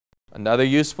Another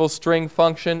useful string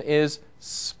function is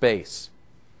space.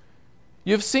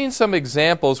 You've seen some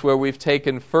examples where we've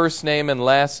taken first name and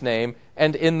last name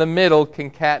and in the middle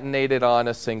concatenated on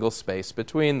a single space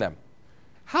between them.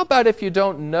 How about if you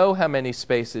don't know how many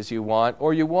spaces you want,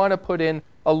 or you want to put in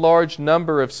a large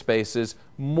number of spaces,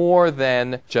 more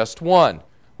than just one?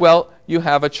 Well, you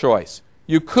have a choice.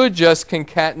 You could just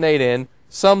concatenate in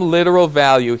some literal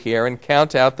value here and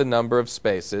count out the number of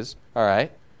spaces, all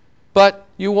right? But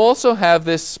you also have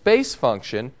this space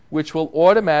function, which will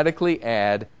automatically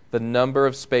add the number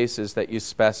of spaces that you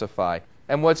specify.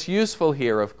 And what's useful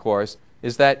here, of course,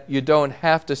 is that you don't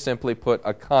have to simply put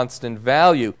a constant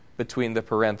value between the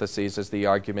parentheses as the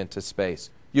argument to space.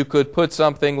 You could put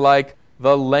something like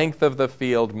the length of the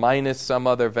field minus some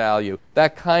other value,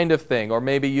 that kind of thing, or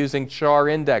maybe using CHAR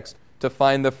index to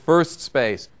find the first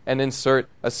space and insert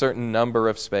a certain number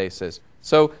of spaces.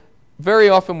 So very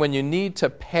often when you need to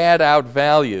pad out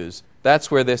values, that's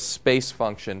where this space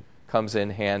function comes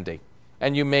in handy.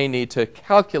 And you may need to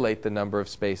calculate the number of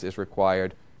spaces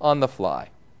required on the fly.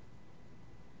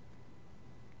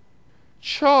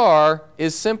 CHAR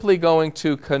is simply going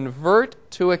to convert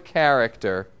to a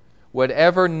character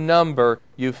whatever number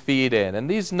you feed in. And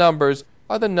these numbers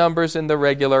are the numbers in the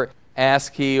regular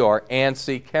ASCII or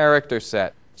ANSI character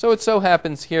set. So it so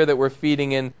happens here that we're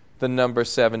feeding in the number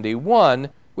 71,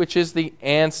 which is the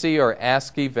ANSI or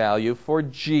ASCII value for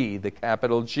G, the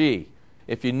capital G.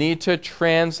 If you need to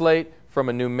translate from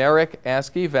a numeric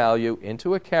ASCII value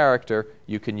into a character,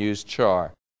 you can use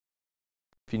CHAR.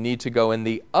 If you need to go in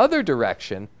the other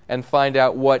direction and find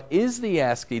out what is the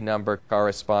ASCII number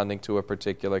corresponding to a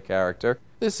particular character,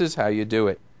 this is how you do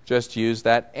it. Just use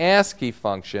that ASCII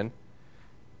function,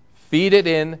 feed it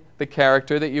in the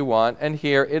character that you want, and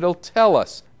here it'll tell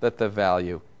us that the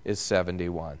value is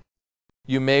 71.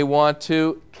 You may want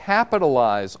to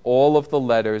capitalize all of the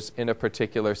letters in a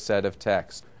particular set of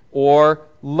text, or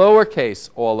lowercase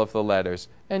all of the letters,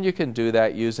 and you can do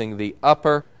that using the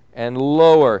upper and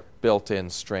lower built-in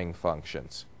string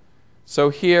functions. So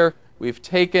here we've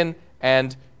taken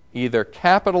and either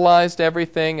capitalized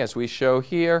everything as we show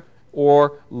here,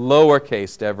 or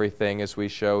lowercased everything as we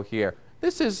show here.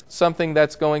 This is something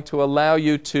that's going to allow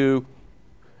you to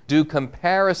do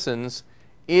comparisons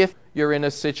if you're in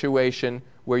a situation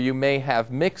where you may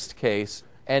have mixed case,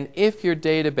 and if your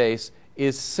database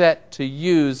is set to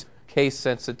use case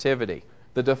sensitivity.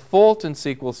 The default in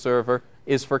SQL Server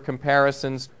is for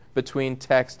comparisons between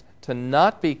text to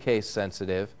not be case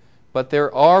sensitive, but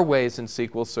there are ways in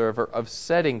SQL Server of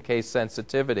setting case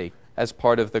sensitivity as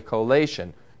part of the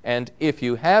collation. And if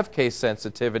you have case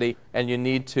sensitivity and you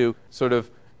need to sort of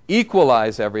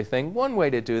equalize everything, one way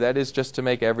to do that is just to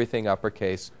make everything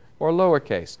uppercase or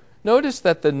lowercase. Notice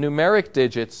that the numeric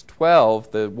digits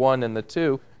 12, the 1 and the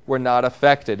 2, were not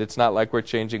affected. It's not like we're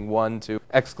changing 1 to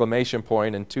exclamation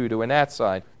point and 2 to an @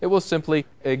 sign. It will simply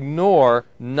ignore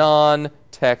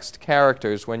non-text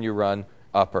characters when you run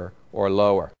upper or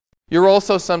lower. You're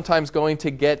also sometimes going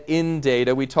to get in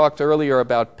data. We talked earlier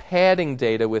about padding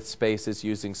data with spaces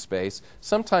using space.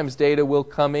 Sometimes data will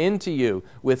come into you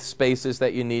with spaces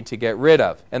that you need to get rid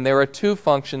of. And there are two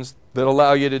functions that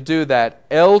allow you to do that.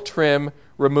 LTRIM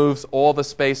removes all the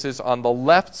spaces on the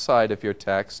left side of your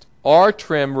text.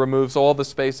 RTRIM removes all the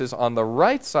spaces on the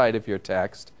right side of your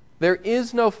text. There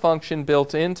is no function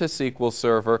built into SQL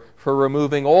Server for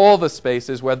removing all the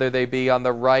spaces, whether they be on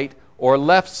the right or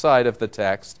left side of the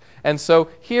text. And so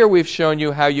here we've shown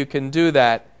you how you can do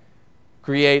that.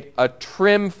 Create a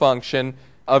trim function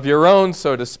of your own,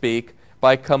 so to speak,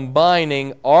 by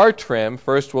combining RTRIM,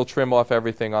 first we'll trim off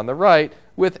everything on the right,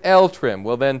 with LTRIM.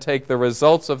 We'll then take the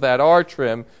results of that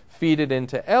RTRIM, feed it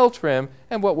into LTRIM,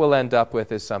 and what we'll end up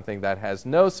with is something that has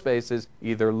no spaces,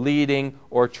 either leading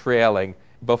or trailing,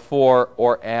 before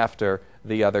or after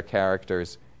the other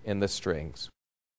characters in the strings.